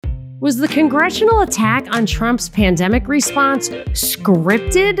Was the congressional attack on Trump's pandemic response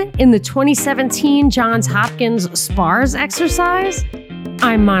scripted in the 2017 Johns Hopkins SPARS exercise?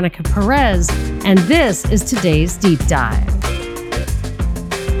 I'm Monica Perez, and this is today's Deep Dive.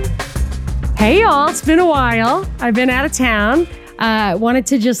 Hey y'all, it's been a while. I've been out of town. Wanted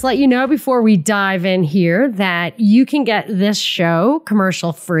to just let you know before we dive in here that you can get this show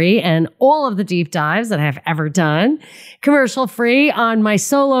commercial free and all of the deep dives that I've ever done commercial free on my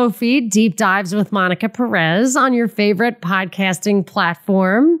solo feed, Deep Dives with Monica Perez, on your favorite podcasting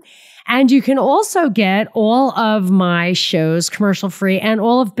platform. And you can also get all of my shows commercial free and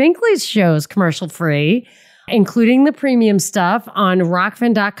all of Binkley's shows commercial free, including the premium stuff on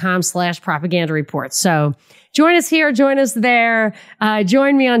rockfin.com/propaganda report. So join us here, join us there.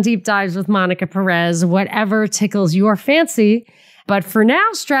 Join me on Deep Dives with Monica Perez, whatever tickles your fancy. But for now,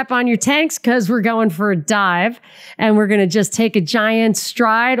 strap on your tanks because we're going for a dive and we're going to just take a giant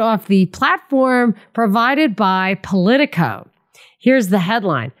stride off the platform provided by Politico. Here's the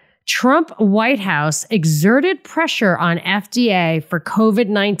headline. Trump White House exerted pressure on FDA for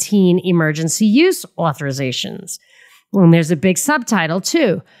COVID-19 emergency use authorizations. And there's a big subtitle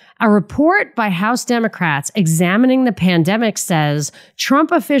too. A report by House Democrats examining the pandemic says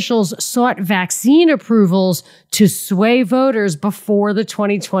Trump officials sought vaccine approvals to sway voters before the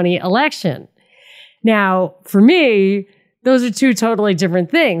 2020 election. Now, for me, those are two totally different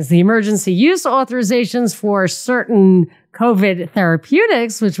things. The emergency use authorizations for certain COVID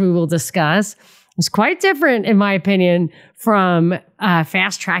therapeutics, which we will discuss, is quite different, in my opinion, from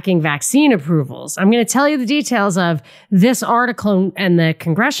fast-tracking vaccine approvals. I'm going to tell you the details of this article and the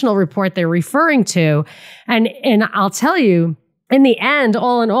Congressional report they're referring to. And I'll tell you, in the end,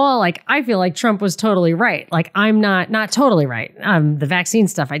 all in all, I feel like Trump was totally right. I'm not totally right. The vaccine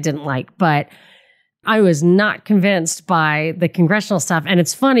stuff I didn't like, but I was not convinced by the congressional stuff. And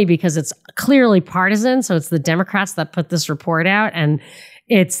it's funny because it's clearly partisan. So it's the Democrats that put this report out. And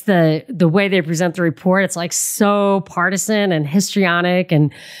it's the way they present the report. It's so partisan and histrionic and,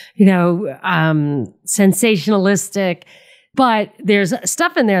 sensationalistic. But there's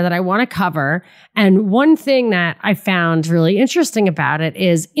stuff in there that I want to cover. And one thing that I found really interesting about it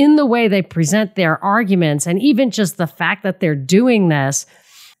is in the way they present their arguments, and even just the fact that they're doing this,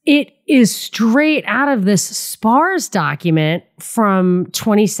 it is straight out of this SPARS document from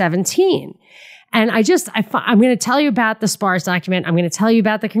 2017. And I'm going to tell you about the SPARS document. I'm going to tell you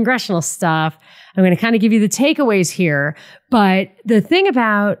about the congressional stuff. I'm going to kind of give you the takeaways here. But the thing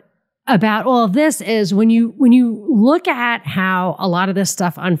about all of this is when you look at how a lot of this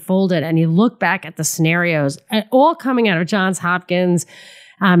stuff unfolded and you look back at the scenarios, all coming out of Johns Hopkins,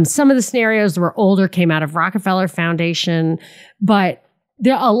 some of the scenarios that were older came out of Rockefeller Foundation, but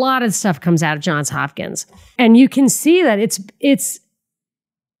a lot of stuff comes out of Johns Hopkins. And you can see that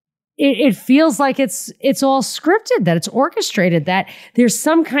it feels like it's all scripted, that it's orchestrated, that there's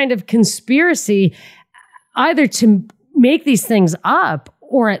some kind of conspiracy either to make these things up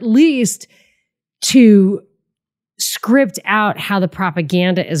or at least to script out how the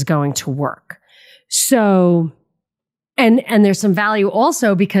propaganda is going to work. So, and there's some value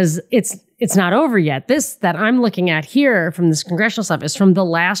also because it's not over yet. This that I'm looking at here from this congressional stuff is from the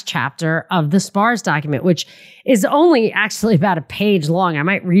last chapter of the SPARS document, which is only actually about a page long. I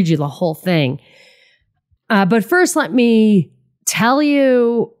might read you the whole thing. But first, let me tell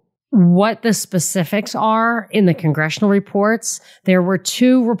you what the specifics are in the congressional reports. There were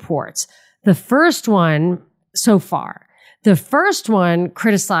two reports. The first one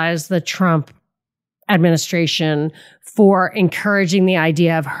criticized the Trump administration for encouraging the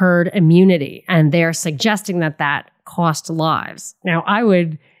idea of herd immunity. And they're suggesting that cost lives. Now,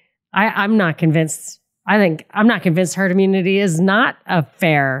 I'm not convinced. I'm not convinced herd immunity is not a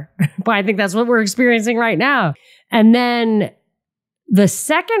fair, but I think that's what we're experiencing right now. And then the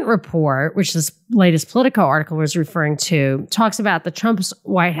second report, which this latest Politico article was referring to, talks about the Trump's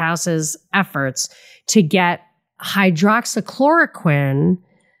White House's efforts to get hydroxychloroquine,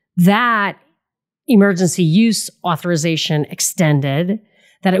 that emergency use authorization extended,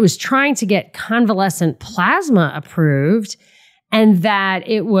 that it was trying to get convalescent plasma approved, and that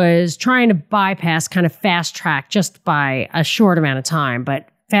it was trying to bypass, kind of fast track just by a short amount of time, but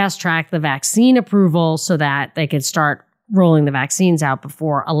fast track the vaccine approval so that they could start rolling the vaccines out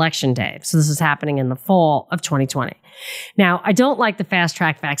before Election Day. So this is happening in the fall of 2020. Now, I don't like the fast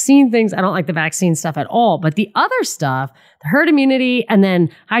track vaccine things. I don't like the vaccine stuff at all. But the other stuff, the herd immunity and then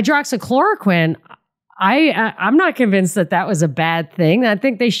hydroxychloroquine, I'm not convinced that was a bad thing. I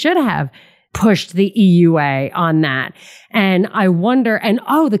think they should have pushed the EUA on that. And I wonder,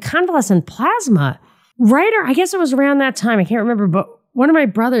 the convalescent plasma, right? Or I guess it was around that time. I can't remember, but one of my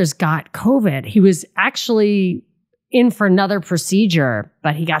brothers got COVID. He was actually in for another procedure,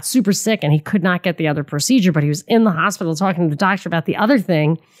 but he got super sick and he could not get the other procedure, but he was in the hospital talking to the doctor about the other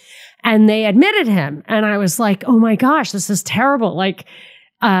thing, and they admitted him. And I was like, oh my gosh, this is terrible. Like,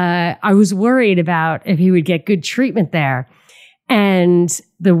 I was worried about if he would get good treatment there. And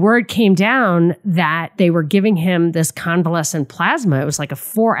the word came down that they were giving him this convalescent plasma. It was like a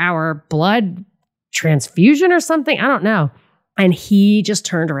 4-hour blood transfusion or something. I don't know. And he just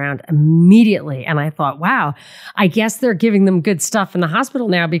turned around immediately. And I thought, wow, I guess they're giving them good stuff in the hospital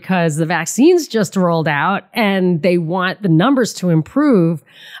now because the vaccines just rolled out and they want the numbers to improve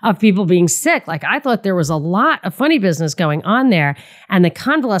of people being sick. Like, I thought there was a lot of funny business going on there. And the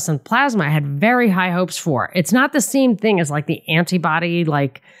convalescent plasma I had very high hopes for. It's not the same thing as like the antibody,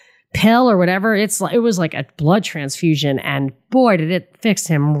 like pill or whatever. It was like a blood transfusion. And boy, did it fix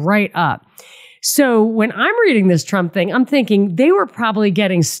him right up. So when I'm reading this Trump thing, I'm thinking they were probably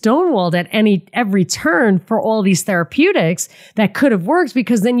getting stonewalled at every turn for all these therapeutics that could have worked,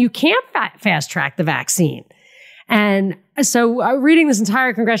 because then you can't fast track the vaccine. And so reading this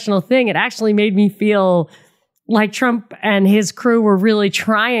entire congressional thing, it actually made me feel like Trump and his crew were really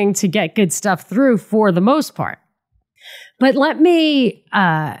trying to get good stuff through for the most part. But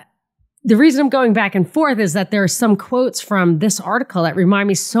the reason I'm going back and forth is that there are some quotes from this article that remind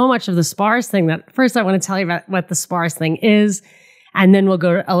me so much of the SPARS thing that first I want to tell you about what the SPARS thing is, and then we'll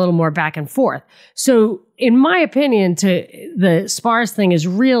go a little more back and forth. So in my opinion, the SPARS thing is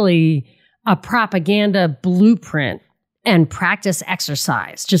really a propaganda blueprint and practice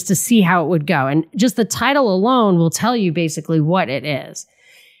exercise just to see how it would go. And just the title alone will tell you basically what it is.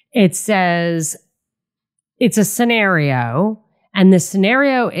 It says it's a scenario. And the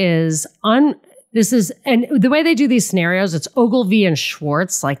scenario is and the way they do these scenarios, it's Ogilvy and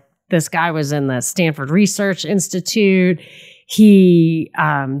Schwartz. Like, this guy was in the Stanford Research Institute. He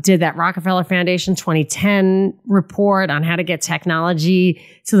did that Rockefeller Foundation 2010 report on how to get technology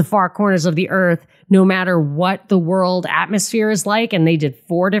to the far corners of the earth, no matter what the world atmosphere is like. And they did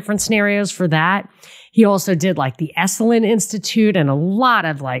 4 different scenarios for that. He also did like the Esalen Institute and a lot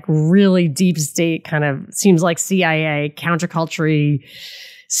of like really deep state kind of, seems like CIA counterculture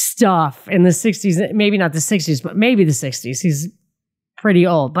stuff in the 60s, maybe not the 60s, but maybe the 60s. He's pretty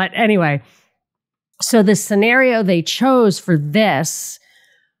old. But anyway, so the scenario they chose for this,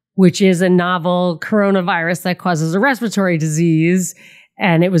 which is a novel coronavirus that causes a respiratory disease,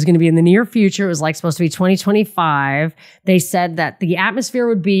 and it was going to be in the near future. It was like supposed to be 2025. They said that the atmosphere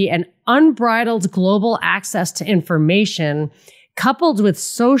would be an unbridled global access to information coupled with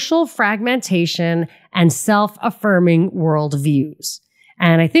social fragmentation and self-affirming worldviews.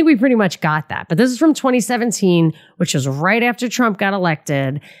 And I think we pretty much got that. But this is from 2017, which was right after Trump got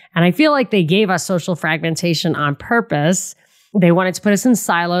elected. And I feel like they gave us social fragmentation on purpose. They wanted to put us in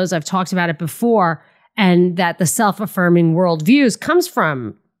silos. I've talked about it before. And that the self-affirming worldviews comes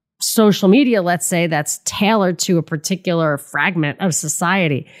from social media, let's say, that's tailored to a particular fragment of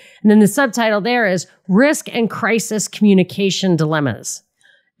society. And then the subtitle there is Risk and Crisis Communication Dilemmas.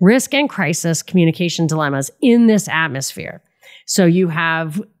 Risk and crisis communication dilemmas in this atmosphere. So you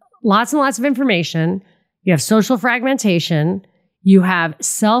have lots and lots of information. You have social fragmentation. You have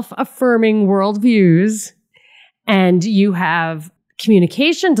self-affirming worldviews. And you have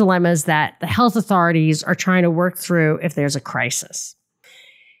communication dilemmas that the health authorities are trying to work through if there's a crisis.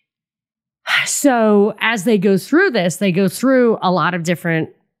 So as they go through this, they go through a lot of different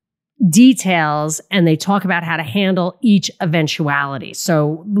details and they talk about how to handle each eventuality.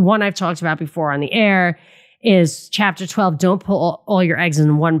 So the one I've talked about before on the air is chapter 12, don't put all your eggs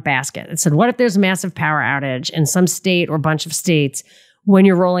in one basket. It said, what if there's a massive power outage in some state or bunch of states when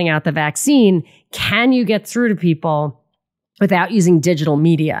you're rolling out the vaccine? Can you get through to people without using digital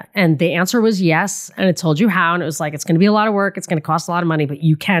media? And the answer was yes. And it told you how. And it was like, it's going to be a lot of work. It's going to cost a lot of money, but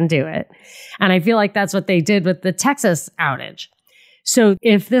you can do it. And I feel like that's what they did with the Texas outage. So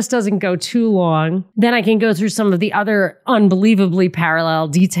if this doesn't go too long, then I can go through some of the other unbelievably parallel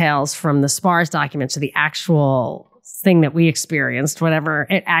details from the SPARS documents to the actual thing that we experienced, whatever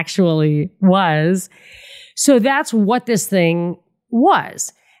it actually was. So that's what this thing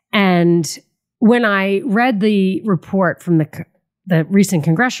was. And when I read the report from the recent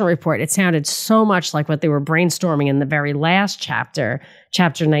Congressional report, it sounded so much like what they were brainstorming in the very last chapter,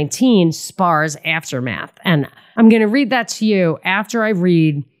 chapter 19, SPARS Aftermath. And I'm going to read that to you after I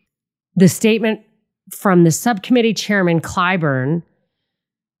read the statement from the subcommittee chairman, Clyburn,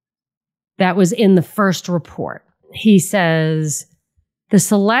 that was in the first report. He says, The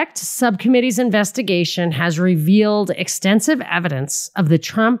Select Subcommittee's investigation has revealed extensive evidence of the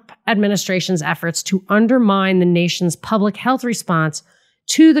Trump administration's efforts to undermine the nation's public health response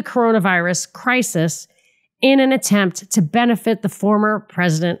to the coronavirus crisis in an attempt to benefit the former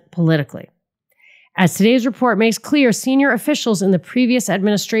president politically. As today's report makes clear, senior officials in the previous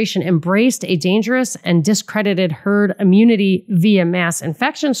administration embraced a dangerous and discredited herd immunity via mass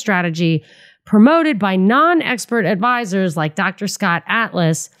infection strategy promoted by non-expert advisors like Dr. Scott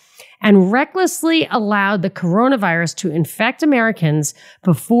Atlas, and recklessly allowed the coronavirus to infect Americans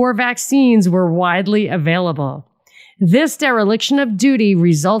before vaccines were widely available. This dereliction of duty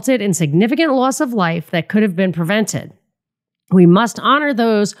resulted in significant loss of life that could have been prevented. We must honor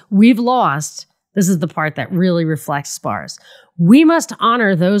those we've lost. This is the part that really reflects SPARS. We must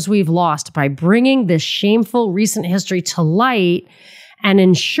honor those we've lost by bringing this shameful recent history to light and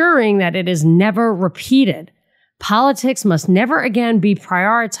ensuring that it is never repeated. Politics must never again be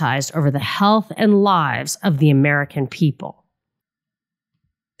prioritized over the health and lives of the American people.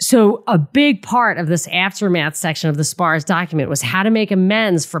 So a big part of this aftermath section of the SPARS document was how to make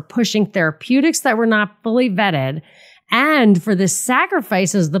amends for pushing therapeutics that were not fully vetted and for the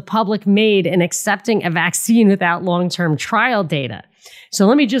sacrifices the public made in accepting a vaccine without long-term trial data. So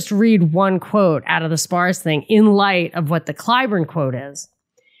let me just read one quote out of the SPARS thing in light of what the Clyburn quote is.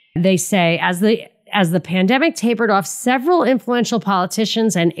 They say, as the pandemic tapered off, several influential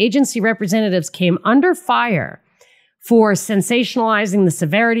politicians and agency representatives came under fire for sensationalizing the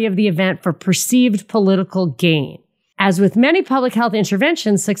severity of the event for perceived political gain. As with many public health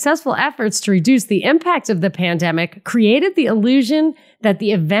interventions, successful efforts to reduce the impact of the pandemic created the illusion that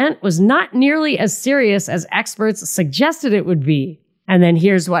the event was not nearly as serious as experts suggested it would be. And then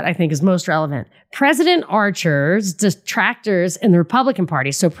here's what I think is most relevant. President Archer's detractors in the Republican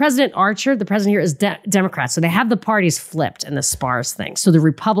Party. So President Archer, the president here, is Democrat. So they have the parties flipped in the SPARS thing. So the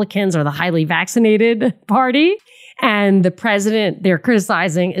Republicans are the highly vaccinated party, and the president they're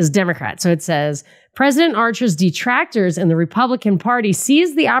criticizing is Democrat. So it says, President Archer's detractors in the Republican Party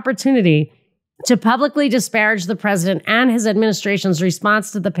seized the opportunity to publicly disparage the president and his administration's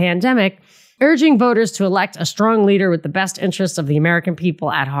response to the pandemic, urging voters to elect a strong leader with the best interests of the American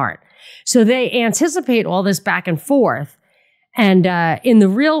people at heart. So they anticipate all this back and forth. And in the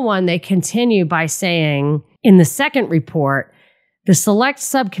real one, they continue by saying, in the second report, the Select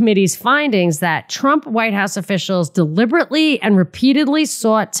Subcommittee's findings that Trump White House officials deliberately and repeatedly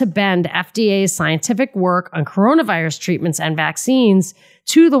sought to bend FDA's scientific work on coronavirus treatments and vaccines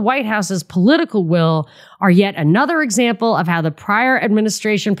to the White House's political will are yet another example of how the prior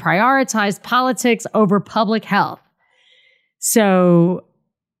administration prioritized politics over public health. So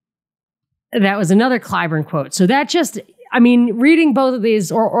that was another Clyburn quote. So that just, reading both of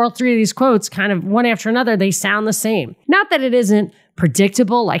these or all three of these quotes kind of one after another, they sound the same. Not that it isn't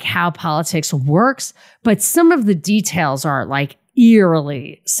predictable, like how politics works, but some of the details are like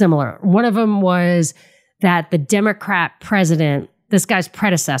eerily similar. One of them was that the Democrat president, this guy's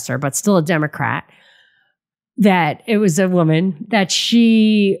predecessor, but still a Democrat, that it was a woman, that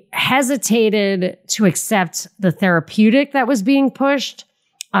she hesitated to accept the therapeutic that was being pushed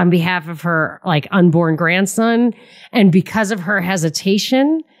on behalf of her unborn grandson. And because of her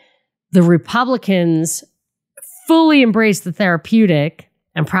hesitation, the Republicans fully embraced the therapeutic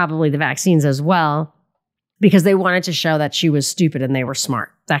and probably the vaccines as well, because they wanted to show that she was stupid and they were smart,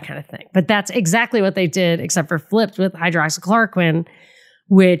 that kind of thing. But that's exactly what they did, except for flipped with hydroxychloroquine,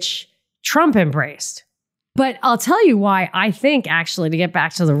 which Trump embraced. But I'll tell you why I think, actually, to get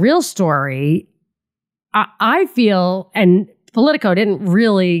back to the real story, I feel, and Politico didn't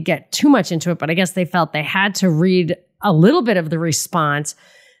really get too much into it, but I guess they felt they had to read a little bit of the response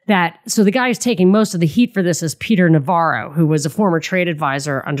so the guy who's taking most of the heat for this is Peter Navarro, who was a former trade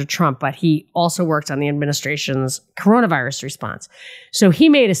advisor under Trump, but he also worked on the administration's coronavirus response. So he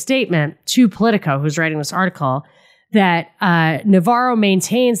made a statement to Politico, who's writing this article, that Navarro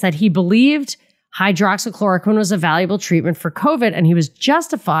maintains that he believed hydroxychloroquine was a valuable treatment for COVID, and he was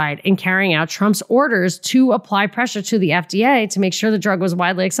justified in carrying out Trump's orders to apply pressure to the FDA to make sure the drug was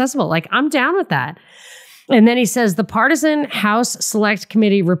widely accessible. I'm down with that. And then he says the partisan House Select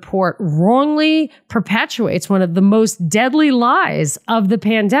Committee report wrongly perpetuates one of the most deadly lies of the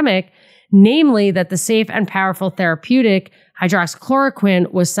pandemic, namely that the safe and powerful therapeutic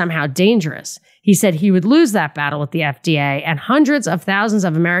hydroxychloroquine was somehow dangerous. He said he would lose that battle with the FDA and hundreds of thousands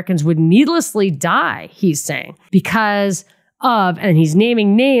of Americans would needlessly die, he's saying, because of, and he's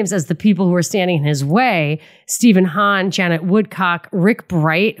naming names as the people who are standing in his way, Stephen Hahn, Janet Woodcock, Rick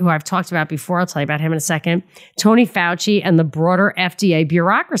Bright, who I've talked about before, I'll tell you about him in a second, Tony Fauci, and the broader FDA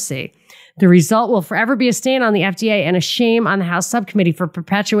bureaucracy. The result will forever be a stain on the FDA and a shame on the House subcommittee for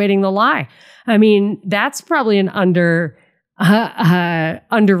perpetuating the lie. I mean, that's probably an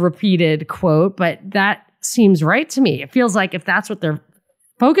under-repeated quote, but that seems right to me. It feels like if that's what they're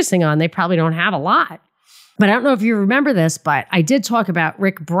focusing on, they probably don't have a lot. But I don't know if you remember this, but I did talk about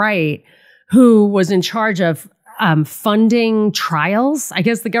Rick Bright, who was in charge of funding trials. I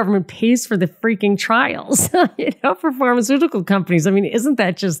guess the government pays for the freaking trials, for pharmaceutical companies. I mean, isn't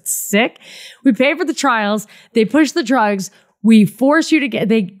that just sick? We pay for the trials. They push the drugs. We force you to get,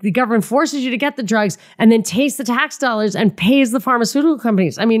 the government forces you to get the drugs and then takes the tax dollars and pays the pharmaceutical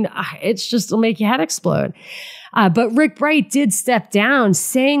companies. I mean, it'll make your head explode. But Rick Bright did step down,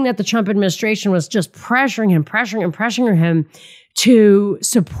 saying that the Trump administration was just pressuring him to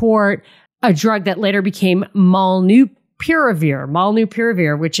support a drug that later became molnupiravir,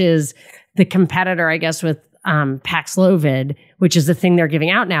 which is the competitor, I guess, with Paxlovid, which is the thing they're giving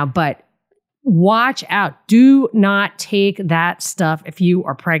out now. But watch out. Do not take that stuff if you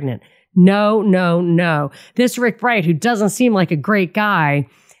are pregnant. No. This Rick Bright, who doesn't seem like a great guy,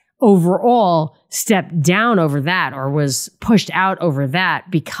 overall stepped down over that or was pushed out over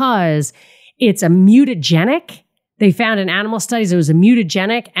that because it's a mutagenic. They found in animal studies it was a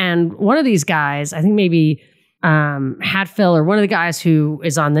mutagenic, and one of these guys, I think maybe Hatfield or one of the guys who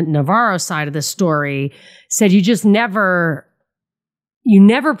is on the Navarro side of the story, said you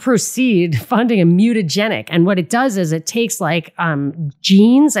never proceed funding a mutagenic. And what it does is it takes like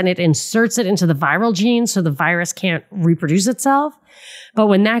genes and it inserts it into the viral gene so the virus can't reproduce itself. But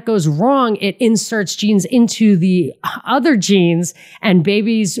when that goes wrong, it inserts genes into the other genes, and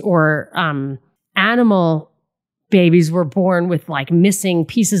babies or animal babies were born with like missing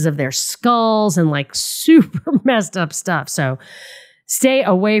pieces of their skulls and like super messed up stuff. So stay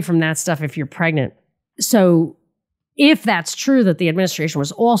away from that stuff if you're pregnant. So if that's true that the administration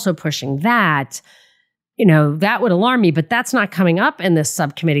was also pushing that, that would alarm me, but that's not coming up in this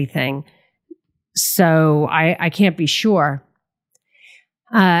subcommittee thing. So I can't be sure.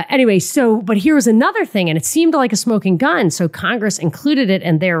 Anyway, but here was another thing, and it seemed like a smoking gun. So Congress included it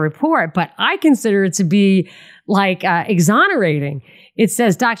in their report, but I consider it to be like exonerating. It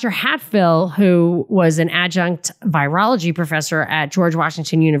says Dr. Hatfield, who was an adjunct virology professor at George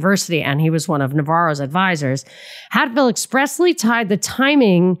Washington University, and he was one of Navarro's advisors, Hatfield expressly tied the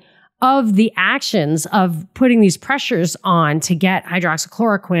timing of the actions of putting these pressures on to get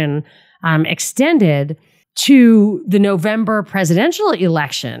hydroxychloroquine extended to the November presidential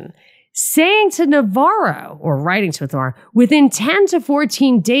election, saying to Navarro, or writing to Navarro, within 10 to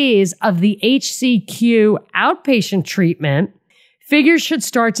 14 days of the HCQ outpatient treatment, figures should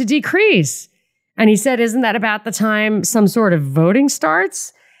start to decrease. And he said, isn't that about the time some sort of voting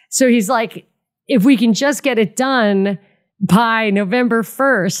starts? So he's like, if we can just get it done by November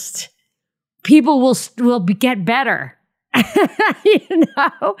 1st, people will get better.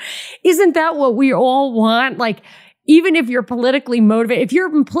 Isn't that what we all want? Like, even if you're politically motivated, if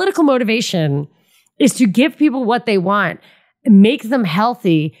your political motivation is to give people what they want, make them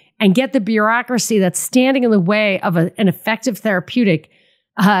healthy, and get the bureaucracy that's standing in the way of an effective therapeutic,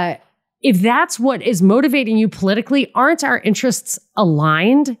 if that's what is motivating you politically, aren't our interests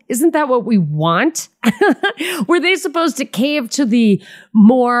aligned? Isn't that what we want? Were they supposed to cave to the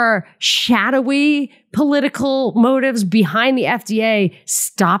more shadowy political motives behind the FDA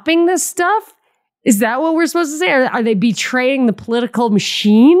stopping this stuff? Is that what we're supposed to say? Are they betraying the political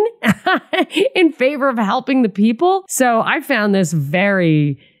machine in favor of helping the people? So I found this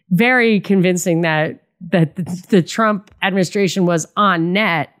very, very convincing that the Trump administration was on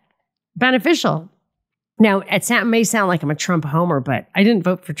net beneficial. Now, it may sound like I'm a Trump homer, but I didn't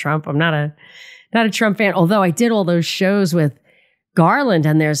vote for Trump. I'm not a Trump fan, although I did all those shows with Garland,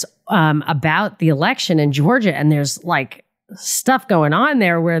 and there's about the election in Georgia, and there's like stuff going on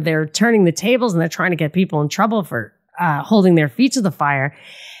there where they're turning the tables and they're trying to get people in trouble for holding their feet to the fire.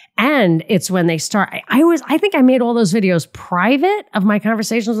 And it's when they start, I think I made all those videos private of my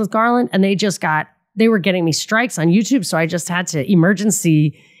conversations with Garland, and they were getting me strikes on YouTube. So I just had to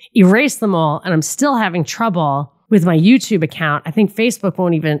emergency erase them all. And I'm still having trouble with my YouTube account. I think Facebook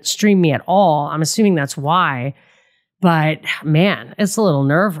won't even stream me at all. I'm assuming that's why. But man, it's a little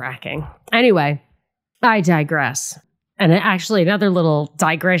nerve-wracking. Anyway, I digress. And actually, another little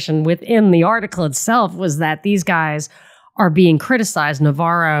digression within the article itself was that these guys are being criticized,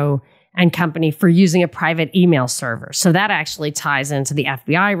 Navarro and company, for using a private email server. So that actually ties into the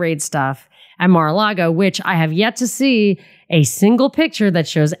FBI raid stuff at Mar-a-Lago, which I have yet to see a single picture that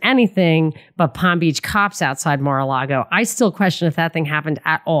shows anything but Palm Beach cops outside Mar-a-Lago. I still question if that thing happened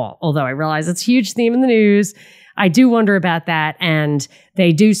at all, although I realize it's a huge theme in the news. I do wonder about that. And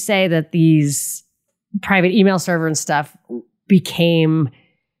they do say that these private email server and stuff became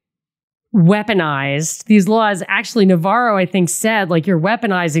weaponized. These laws, actually, Navarro, I think, said, like, you're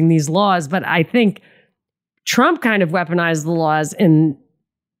weaponizing these laws. But I think Trump kind of weaponized the laws in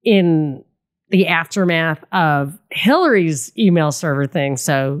the aftermath of Hillary's email server thing.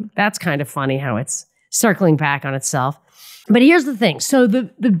 So that's kind of funny how it's circling back on itself. But here's the thing. So the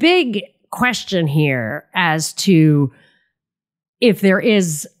big question here as to if there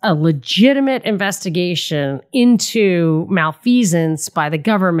is a legitimate investigation into malfeasance by the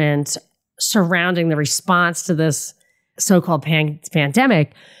government surrounding the response to this so-called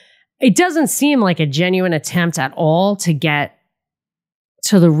pandemic, it doesn't seem like a genuine attempt at all to get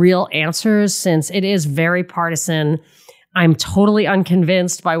to the real answers, since it is very partisan. I'm totally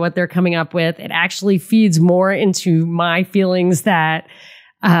unconvinced by what they're coming up with. It actually feeds more into my feelings that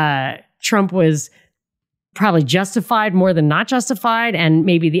Trump was probably justified more than not justified, and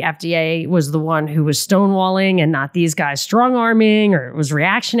maybe the FDA was the one who was stonewalling and not these guys strong-arming, or it was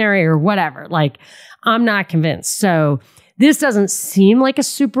reactionary or whatever. Like, I'm not convinced. So this doesn't seem like a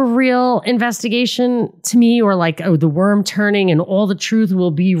super real investigation to me, or like, oh, the worm turning and all the truth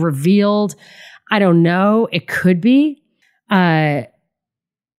will be revealed. I don't know. It could be. I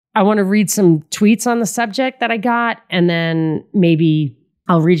want to read some tweets on the subject that I got, and then maybe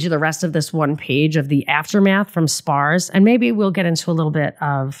I'll read you the rest of this one page of the aftermath from SPARS, and maybe we'll get into a little bit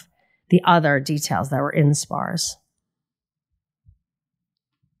of the other details that were in SPARS.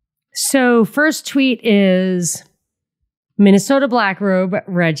 So first tweet is Minnesota Black Robe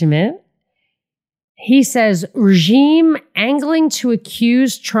Regiment. He says, regime angling to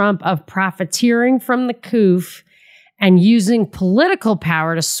accuse Trump of profiteering from the coup and using political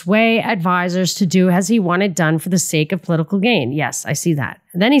power to sway advisors to do as he wanted done for the sake of political gain. Yes, I see that.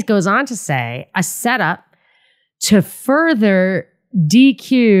 And then he goes on to say, a setup to further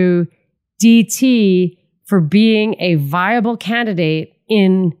DQ DT for being a viable candidate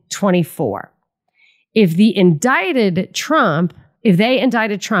in 24. If they indicted Trump,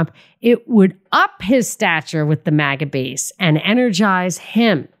 it would up his stature with the MAGA base and energize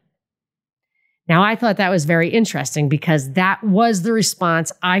him. Now, I thought that was very interesting because that was the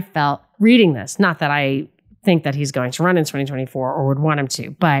response I felt reading this. Not that I think that he's going to run in 2024 or would want him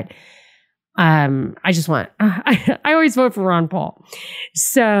to, but I always vote for Ron Paul.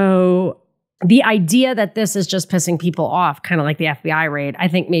 So the idea that this is just pissing people off, kind of like the FBI raid, I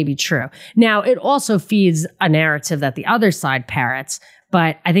think may be true. Now, it also feeds a narrative that the other side parrots,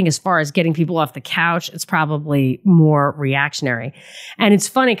 but I think as far as getting people off the couch, it's probably more reactionary. And it's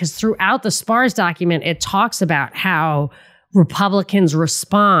funny because throughout the SPARS document, it talks about how Republicans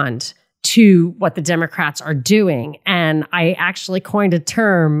respond to what the Democrats are doing. And I actually coined a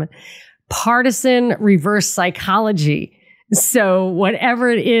term, partisan reverse psychology. So whatever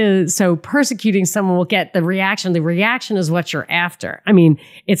it is, so persecuting someone will get the reaction. The reaction is what you're after. I mean,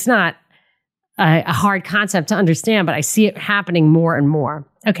 it's not a hard concept to understand, but I see it happening more and more.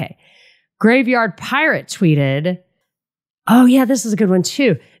 Okay. Graveyard Pirate tweeted, oh yeah, this is a good one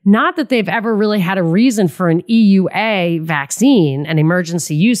too. Not that they've ever really had a reason for an EUA vaccine, an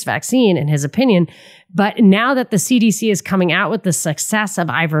emergency use vaccine, in his opinion. But now that the CDC is coming out with the success of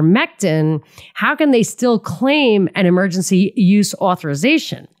ivermectin, how can they still claim an emergency use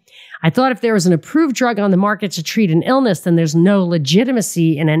authorization? I thought if there was an approved drug on the market to treat an illness, then there's no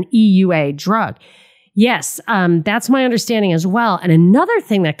legitimacy in an EUA drug. Yes, that's my understanding as well. And another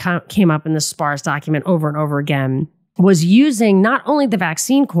thing that came up in the SPARS document over and over again was using not only the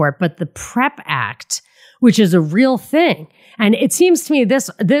vaccine court, but the PrEP Act, which is a real thing. And it seems to me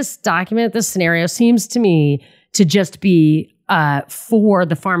this document, this scenario seems to me to just be for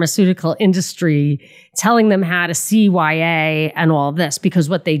the pharmaceutical industry, telling them how to CYA and all this. Because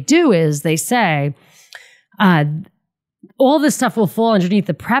what they do is they say all this stuff will fall underneath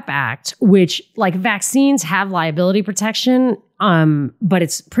the PrEP Act, which, like, vaccines have liability protection, but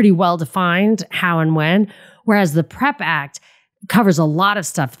it's pretty well defined how and when. Whereas the PrEP Act covers a lot of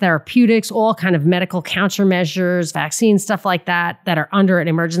stuff, therapeutics, all kind of medical countermeasures, vaccines, stuff like that are under an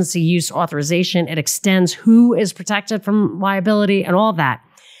emergency use authorization. It extends who is protected from liability and all that.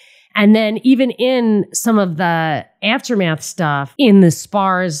 And then even in some of the aftermath stuff in the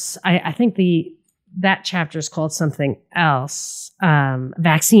SPARS, I think that chapter is called something else,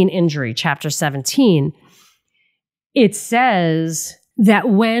 Vaccine Injury, Chapter 17. It says that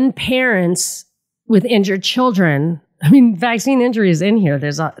when parents with injured children, I mean, vaccine injury is in here.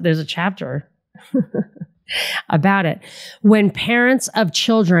 There's a chapter about it. When parents of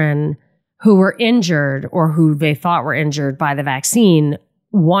children who were injured or who they thought were injured by the vaccine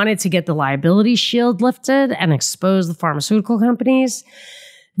wanted to get the liability shield lifted and expose the pharmaceutical companies.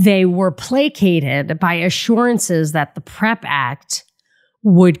 They were placated by assurances that the PrEP Act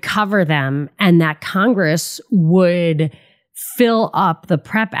would cover them and that Congress would fill up the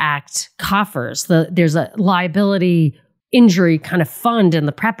PrEP Act coffers. There's a liability injury kind of fund in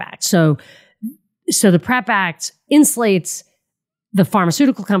the PrEP Act. So the PrEP Act insulates the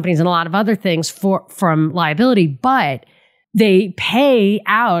pharmaceutical companies and a lot of other things from liability, but they pay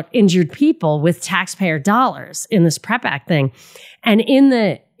out injured people with taxpayer dollars in this PrEP Act thing. And in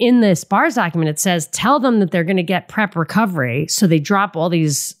the SPARS document, it says, tell them that they're going to get PrEP recovery. So they drop all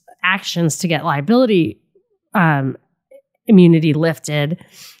these actions to get liability immunity lifted.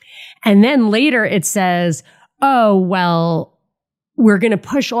 And then later it says, oh, well, we're going to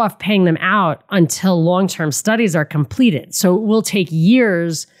push off paying them out until long-term studies are completed. So it will take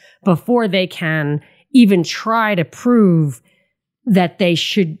years before they can even try to prove that they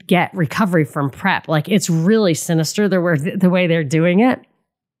should get recovery from PrEP. Like, it's really sinister the way they're doing it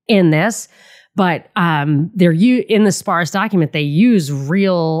in this. But in the SPARS document, they use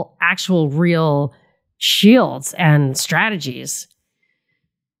actual real shields and strategies.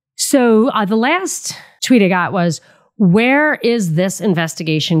 So the last tweet I got was, where is this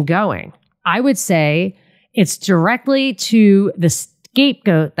investigation going? I would say it's directly to the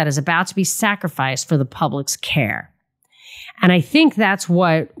scapegoat that is about to be sacrificed for the public's care. And I think that's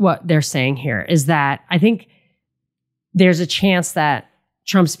what they're saying here, is that I think there's a chance that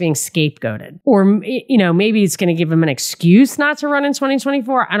Trump's being scapegoated. Or, maybe it's going to give him an excuse not to run in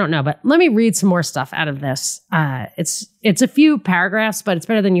 2024. I don't know. But let me read some more stuff out of this. It's a few paragraphs, but it's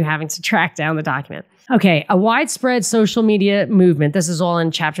better than you having to track down the document. Okay, a widespread social media movement. This is all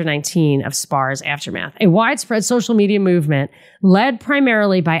in Chapter 19 of SPARS Aftermath. A widespread social media movement led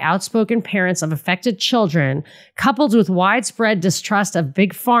primarily by outspoken parents of affected children, coupled with widespread distrust of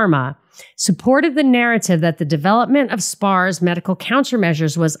Big Pharma, supported the narrative that the development of SPARS medical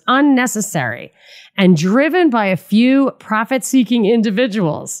countermeasures was unnecessary and driven by a few profit-seeking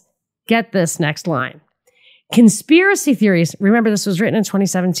individuals. Get this next line. Conspiracy theories, remember this was written in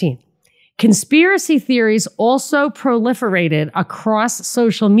 2017. Conspiracy theories also proliferated across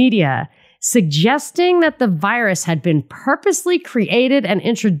social media, suggesting that the virus had been purposely created and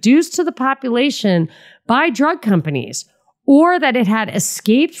introduced to the population by drug companies, or that it had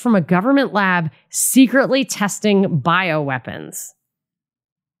escaped from a government lab secretly testing bioweapons.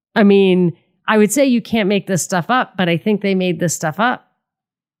 I mean, I would say you can't make this stuff up, but I think they made this stuff up.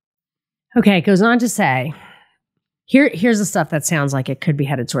 Okay, it goes on to say, here's the stuff that sounds like it could be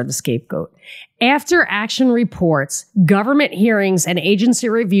headed toward the scapegoat. After action reports, government hearings, and agency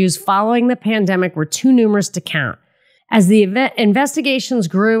reviews following the pandemic were too numerous to count. As the investigations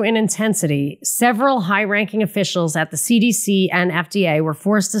grew in intensity, several high-ranking officials at the CDC and FDA were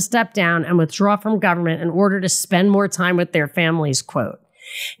forced to step down and withdraw from government in order to spend more time with their families, quote.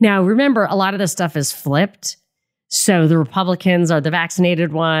 Now, remember, a lot of this stuff is flipped. So the Republicans are the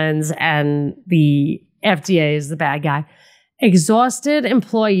vaccinated ones and the FDA is the bad guy. Exhausted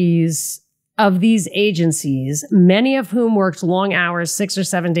employees of these agencies, many of whom worked long hours, 6 or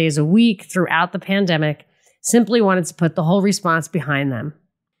 7 days a week throughout the pandemic, simply wanted to put the whole response behind them.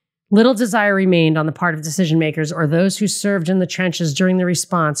 Little desire remained on the part of decision makers or those who served in the trenches during the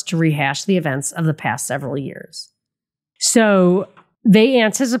response to rehash the events of the past several years. So they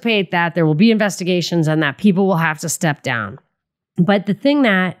anticipate that there will be investigations and that people will have to step down. But the thing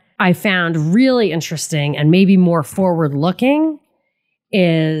that I found really interesting and maybe more forward-looking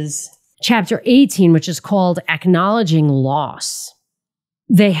is Chapter 18, which is called Acknowledging Loss.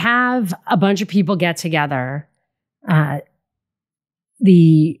 They have a bunch of people get together,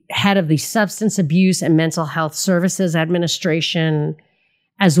 the head of the Substance Abuse and Mental Health Services Administration,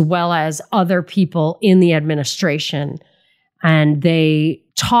 as well as other people in the administration. And they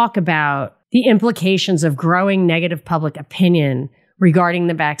talk about the implications of growing negative public opinion regarding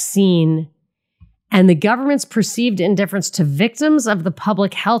the vaccine and the government's perceived indifference to victims of the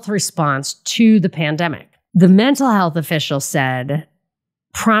public health response to the pandemic. The mental health official said,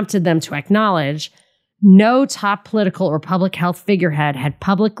 prompted them to acknowledge, no top political or public health figurehead had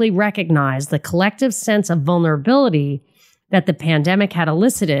publicly recognized the collective sense of vulnerability that the pandemic had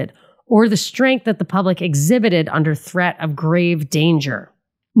elicited or the strength that the public exhibited under threat of grave danger.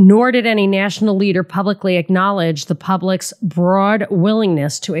 Nor did any national leader publicly acknowledge the public's broad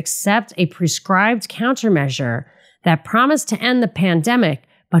willingness to accept a prescribed countermeasure that promised to end the pandemic,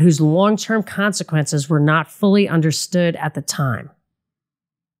 but whose long-term consequences were not fully understood at the time.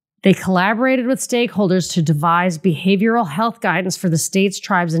 They collaborated with stakeholders to devise behavioral health guidance for the states,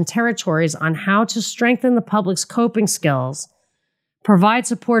 tribes, and territories on how to strengthen the public's coping skills, provide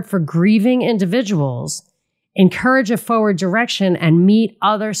support for grieving individuals, encourage a forward direction, and meet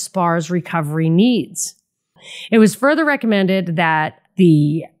other SPARS recovery needs. It was further recommended that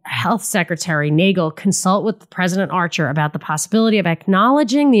the Health Secretary Nagel consult with President Archer about the possibility of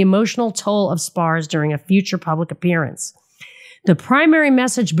acknowledging the emotional toll of SPARS during a future public appearance. The primary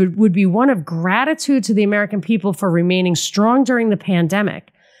message would be one of gratitude to the American people for remaining strong during the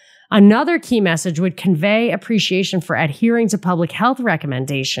pandemic. Another key message would convey appreciation for adhering to public health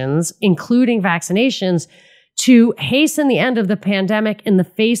recommendations, including vaccinations, to hasten the end of the pandemic in the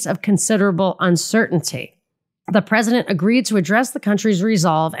face of considerable uncertainty. The president agreed to address the country's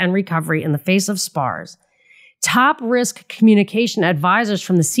resolve and recovery in the face of SPARS. Top risk communication advisors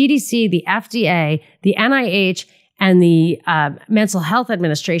from the CDC, the FDA, the NIH, and the Mental Health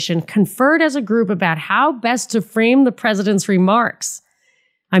Administration conferred as a group about how best to frame the president's remarks.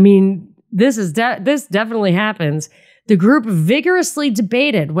 I mean, this definitely happens. The group vigorously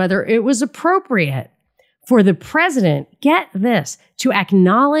debated whether it was appropriate for the president, get this, to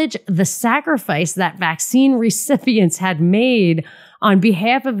acknowledge the sacrifice that vaccine recipients had made on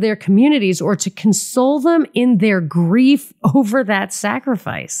behalf of their communities or to console them in their grief over that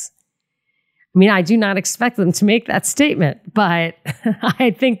sacrifice. I mean, I do not expect them to make that statement, but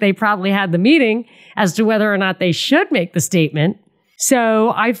I think they probably had the meeting as to whether or not they should make the statement.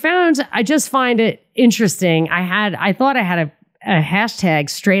 So I just find it interesting. I thought I had a hashtag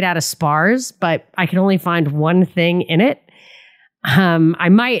straight out of SPARS, but I can only find one thing in it. I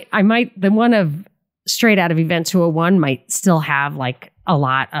might, the one of straight out of Event 201 might still have like a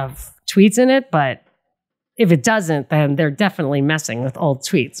lot of tweets in it, but if it doesn't, then they're definitely messing with old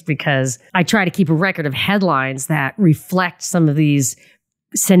tweets because I try to keep a record of headlines that reflect some of these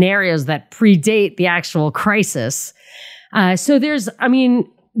scenarios that predate the actual crisis. So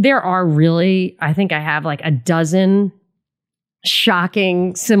there are really, I think I have like a dozen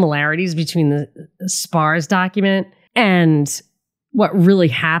shocking similarities between the SPARS document and what really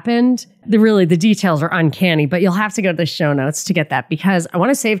happened. The details are uncanny, but you'll have to go to the show notes to get that because I want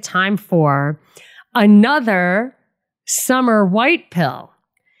to save time for another summer white pill.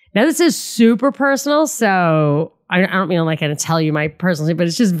 Now, this is super personal, so I don't mean I'm like going to tell you my personal, but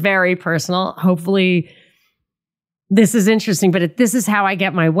it's just very personal. Hopefully, this is interesting, but this is how I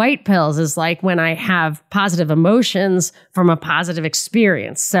get my white pills is like when I have positive emotions from a positive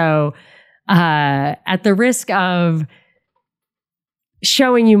experience. So at the risk of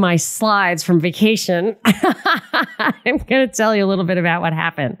showing you my slides from vacation, I'm going to tell you a little bit about what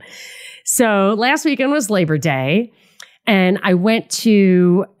happened. So last weekend was Labor Day, and I went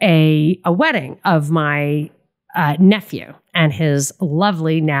to a wedding of my nephew and his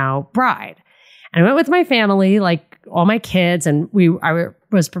lovely now bride. And I went with my family, like all my kids, and I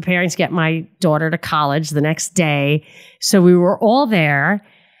was preparing to get my daughter to college the next day. So we were all there,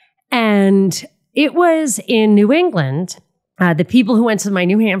 and it was in New England. The people who went to my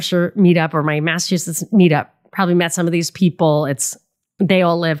New Hampshire meetup or my Massachusetts meetup probably met some of these people. They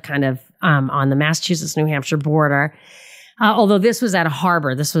all live kind of on the Massachusetts-New Hampshire border. Although this was at a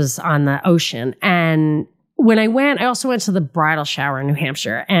harbor, this was on the ocean. And when I went, I also went to the bridal shower in New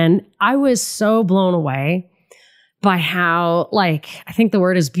Hampshire, and I was so blown away by how, like, I think the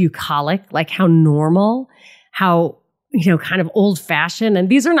word is bucolic, like how normal, how, kind of old-fashioned. And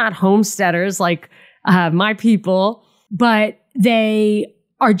these are not homesteaders like my people, but they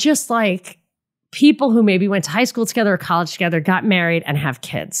are just like people who maybe went to high school together or college together, got married and have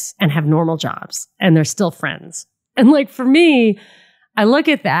kids and have normal jobs, and they're still friends. And like for me, I look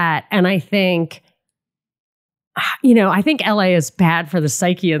at that and I think, I think LA is bad for the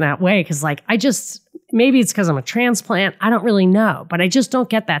psyche in that way because like maybe it's because I'm a transplant. I don't really know, but I just don't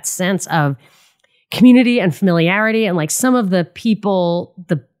get that sense of community and familiarity. And like some of the people,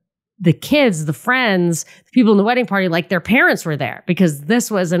 the kids, the friends, the people in the wedding party, like their parents were there because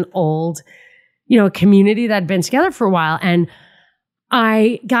this was an old, community that had been together for a while. And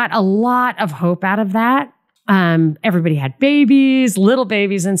I got a lot of hope out of that. Everybody had babies, little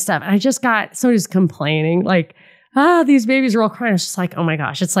babies and stuff. And I just got, somebody's complaining like, these babies are all crying. It's just like, oh my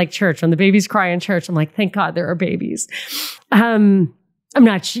gosh, it's like church. When the babies cry in church, I'm like, thank God there are babies. I'm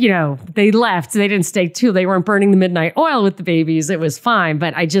not, they left. They didn't stay too. They weren't burning the midnight oil with the babies. It was fine.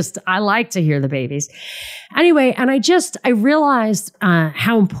 But I like to hear the babies. Anyway, and I realized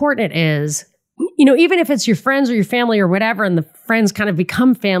how important it is, even if it's your friends or your family or whatever, and the friends kind of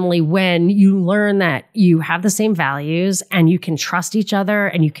become family when you learn that you have the same values and you can trust each other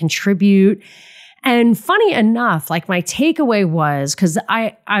and you contribute. And funny enough, like my takeaway was, because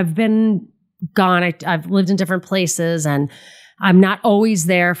I've been gone, I've lived in different places and I'm not always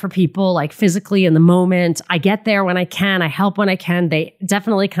there for people like physically in the moment. I get there when I can. I help when I can. They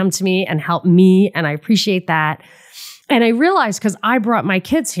definitely come to me and help me. And I appreciate that. And I realized because I brought my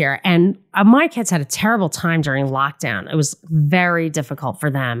kids here and my kids had a terrible time during lockdown. It was very difficult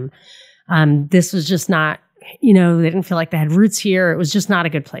for them. This was just not, they didn't feel like they had roots here. It was just not a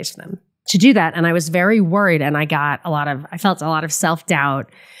good place for them to do that. And I was very worried and I felt a lot of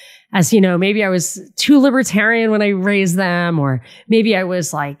self-doubt as, maybe I was too libertarian when I raised them, or maybe I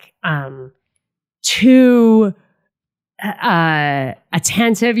was like too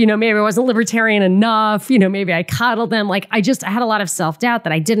attentive, maybe I wasn't libertarian enough, maybe I coddled them. Like I had a lot of self-doubt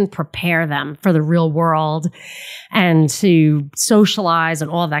that I didn't prepare them for the real world and to socialize and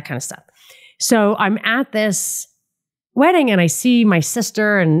all that kind of stuff. So I'm at this wedding and I see my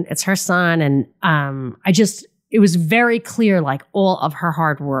sister and it's her son. And it was very clear, like all of her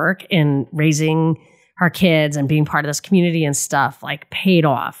hard work in raising her kids and being part of this community and stuff like paid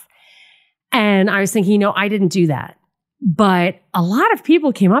off. And I was thinking, I didn't do that. But a lot of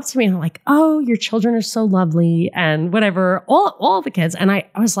people came up to me and were like, oh, your children are so lovely and whatever, all the kids. And I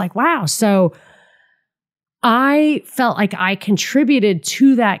was like, wow. So I felt like I contributed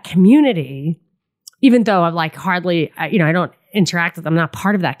to that community, even though I'm like hardly, I don't interact with them. I'm not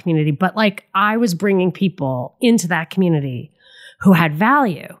part of that community, but like I was bringing people into that community who had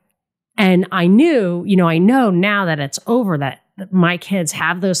value. And I knew, I know now that it's over that my kids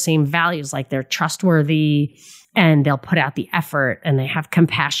have those same values, like they're trustworthy and they'll put out the effort and they have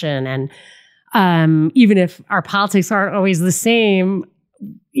compassion. And even if our politics aren't always the same,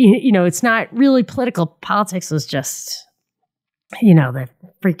 it's not really political. Politics is just, the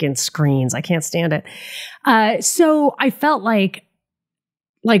freaking screens. I can't stand it. So I felt like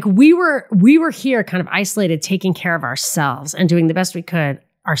we were here kind of isolated, taking care of ourselves and doing the best we could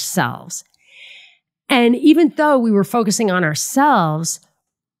ourselves. And even though we were focusing on ourselves,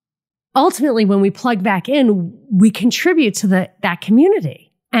 ultimately when we plug back in, we contribute to that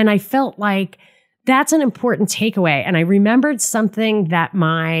community. And I felt like that's an important takeaway. And I remembered something that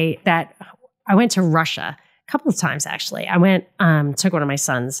I went to Russia a couple of times, actually. I went, took one of my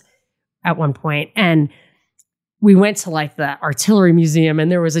sons at one point, and we went to like the artillery museum, and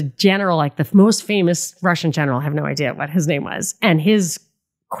there was a general, like the most famous Russian general. I have no idea what his name was. And his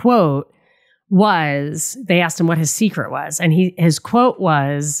quote was, they asked him what his secret was. And his quote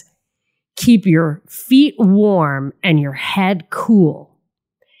was, keep your feet warm and your head cool.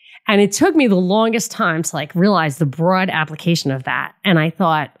 And it took me the longest time to like realize the broad application of that. And I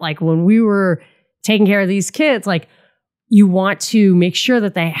thought, like, when we were taking care of these kids, like, you want to make sure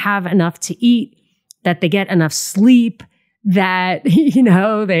that they have enough to eat, that they get enough sleep, that,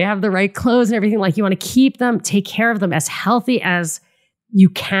 they have the right clothes and everything. Like, you want to take care of them as healthy as you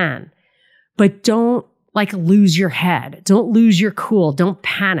can, but don't like lose your head. Don't lose your cool. Don't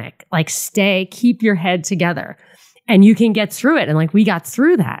panic. Like, keep your head together, and you can get through it. And like, we got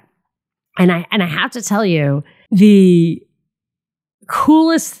through that. And I have to tell you, the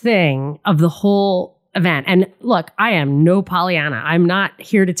coolest thing of the whole event, and look, I am no Pollyanna. I'm not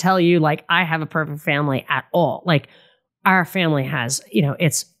here to tell you like I have a perfect family at all. Like, our family has,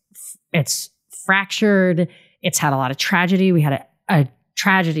 it's fractured. It's had a lot of tragedy. We had a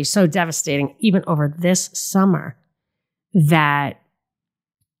tragedy so devastating even over this summer that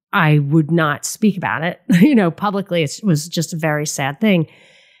I would not speak about it, publicly. It was just a very sad thing.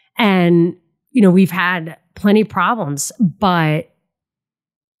 And, we've had plenty of problems, but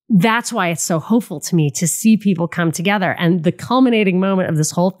that's why it's so hopeful to me to see people come together. And the culminating moment of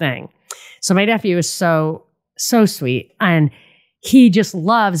this whole thing. So my nephew is so sweet. And he just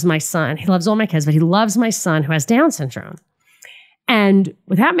loves my son. He loves all my kids, but he loves my son who has Down syndrome. And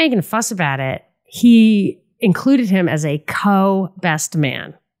without making a fuss about it, he included him as a co-best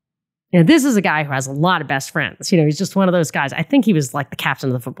man. This is a guy who has a lot of best friends. He's just one of those guys. I think he was like the captain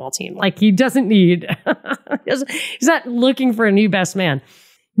of the football team. Like, he doesn't need, he's not looking for a new best man.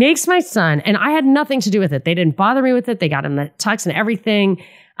 Makes my son, and I had nothing to do with it. They didn't bother me with it. They got him the tux and everything.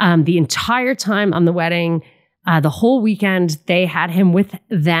 The entire time on the wedding, the whole weekend, they had him with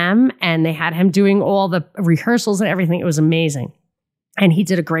them, and they had him doing all the rehearsals and everything. It was amazing. And he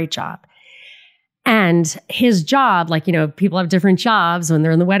did a great job. And his job, like, people have different jobs when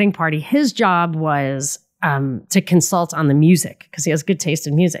they're in the wedding party. His job was to consult on the music because he has good taste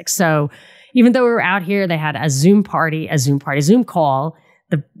in music. So even though we were out here, they had a Zoom call,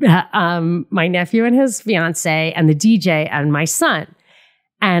 my nephew and his fiance and the DJ and my son.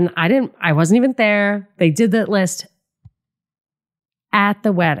 And I wasn't even there. They did that list at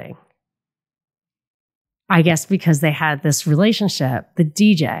the wedding. I guess because they had this relationship, the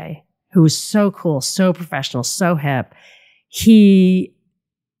DJ, who was so cool, so professional, so hip, he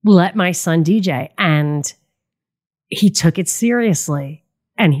let my son DJ, and he took it seriously.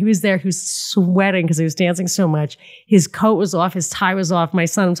 And he was there, he was sweating because he was dancing so much. His coat was off, his tie was off. My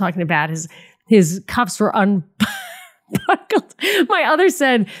son, I'm talking about, his cuffs were unbuckled. My other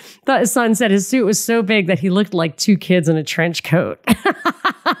son said his suit was so big that he looked like two kids in a trench coat. Because,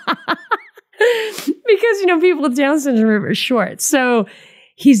 people with Down syndrome are short. So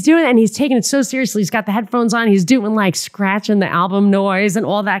he's doing it, and he's taking it so seriously. He's got the headphones on. He's doing like scratching the album noise and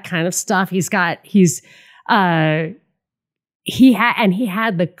all that kind of stuff. He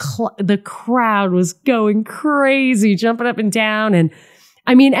had the crowd was going crazy, jumping up and down. And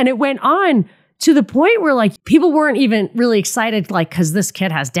it went on to the point where like people weren't even really excited, like, because this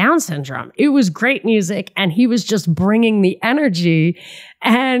kid has Down syndrome. It was great music, and he was just bringing the energy.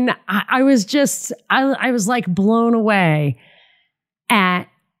 And I was like blown away at,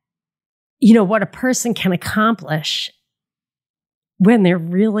 what a person can accomplish when they're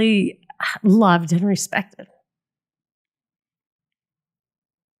really loved and respected.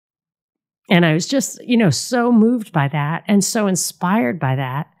 And I was just, so moved by that and so inspired by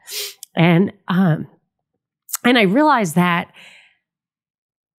that. And I realized that,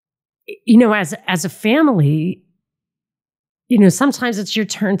 as a family, sometimes it's your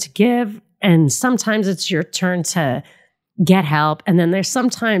turn to give, and sometimes it's your turn to get help. And then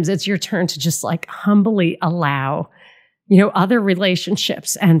sometimes it's your turn to just like humbly allow, other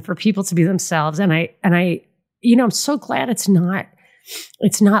relationships and for people to be themselves. And I'm so glad it's not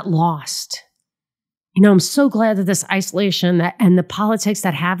lost. I'm so glad that this isolation and the politics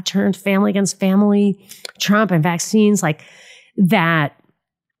that have turned family against family, Trump and vaccines, like that,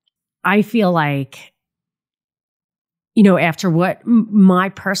 I feel like, after what my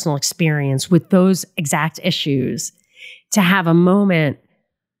personal experience with those exact issues, to have a moment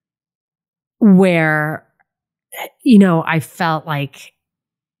where, I felt like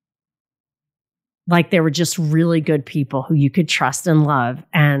there were just really good people who you could trust and love.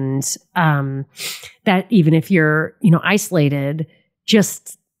 And that even if you're, isolated,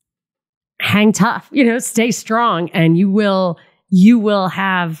 just hang tough, stay strong, and you will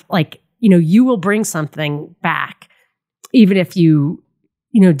have you will bring something back. Even if you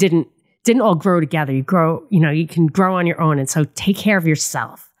didn't all grow together, you grow, you can grow on your own. And so take care of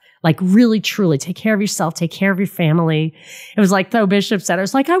yourself. Like really, truly take care of yourself, take care of your family. It was like Tho Bishop said, I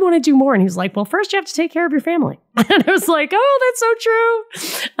was like, I want to do more. And he was like, well, first you have to take care of your family. And I was like, oh, that's so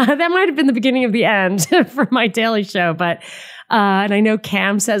true. That might have been the beginning of the end for my daily show. But, and I know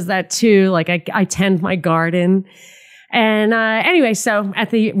Cam says that too. Like I tend my garden. And anyway, so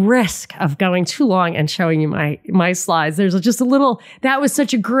at the risk of going too long and showing you my slides, there's just a little, that was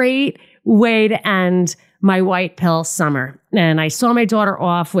such a great way to end my white pill summer. And I saw my daughter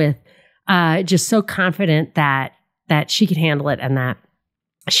off with just so confident that she could handle it and that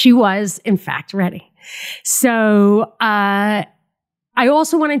she was, in fact, ready. So I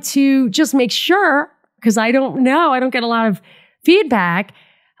also wanted to just make sure, because I don't get a lot of feedback.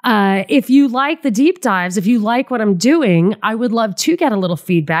 If you like the deep dives, if you like what I'm doing, I would love to get a little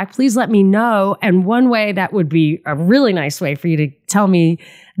feedback. Please let me know. And one way that would be a really nice way for you to tell me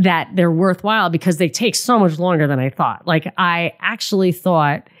that they're worthwhile, because they take so much longer than I thought. Like I actually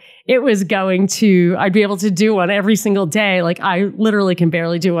thought it was I'd be able to do one every single day. Like I literally can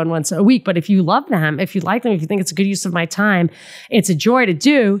barely do one once a week. But if you love them, if you like them, if you think it's a good use of my time, it's a joy to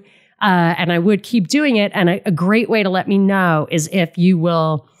do. And I would keep doing it. And a great way to let me know is if you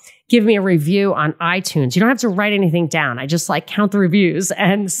will give me a review on iTunes. You don't have to write anything down. I just count the reviews.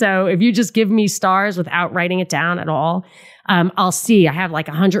 And so if you just give me stars without writing it down at all, I'll see. I have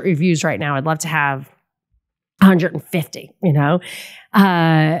 100 reviews right now. I'd love to have 150,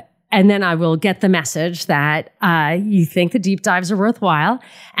 and then I will get the message that you think the deep dives are worthwhile.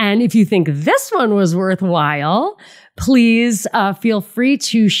 And if you think this one was worthwhile, please feel free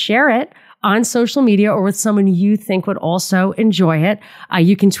to share it on social media or with someone you think would also enjoy it.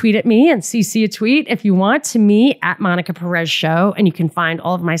 You can tweet at me and CC a tweet if you want to me at Monica Perez Show. And you can find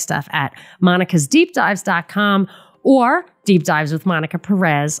all of my stuff at monicasdeepdives.com or Deep Dives with Monica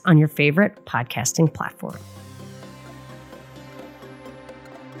Perez on your favorite podcasting platform.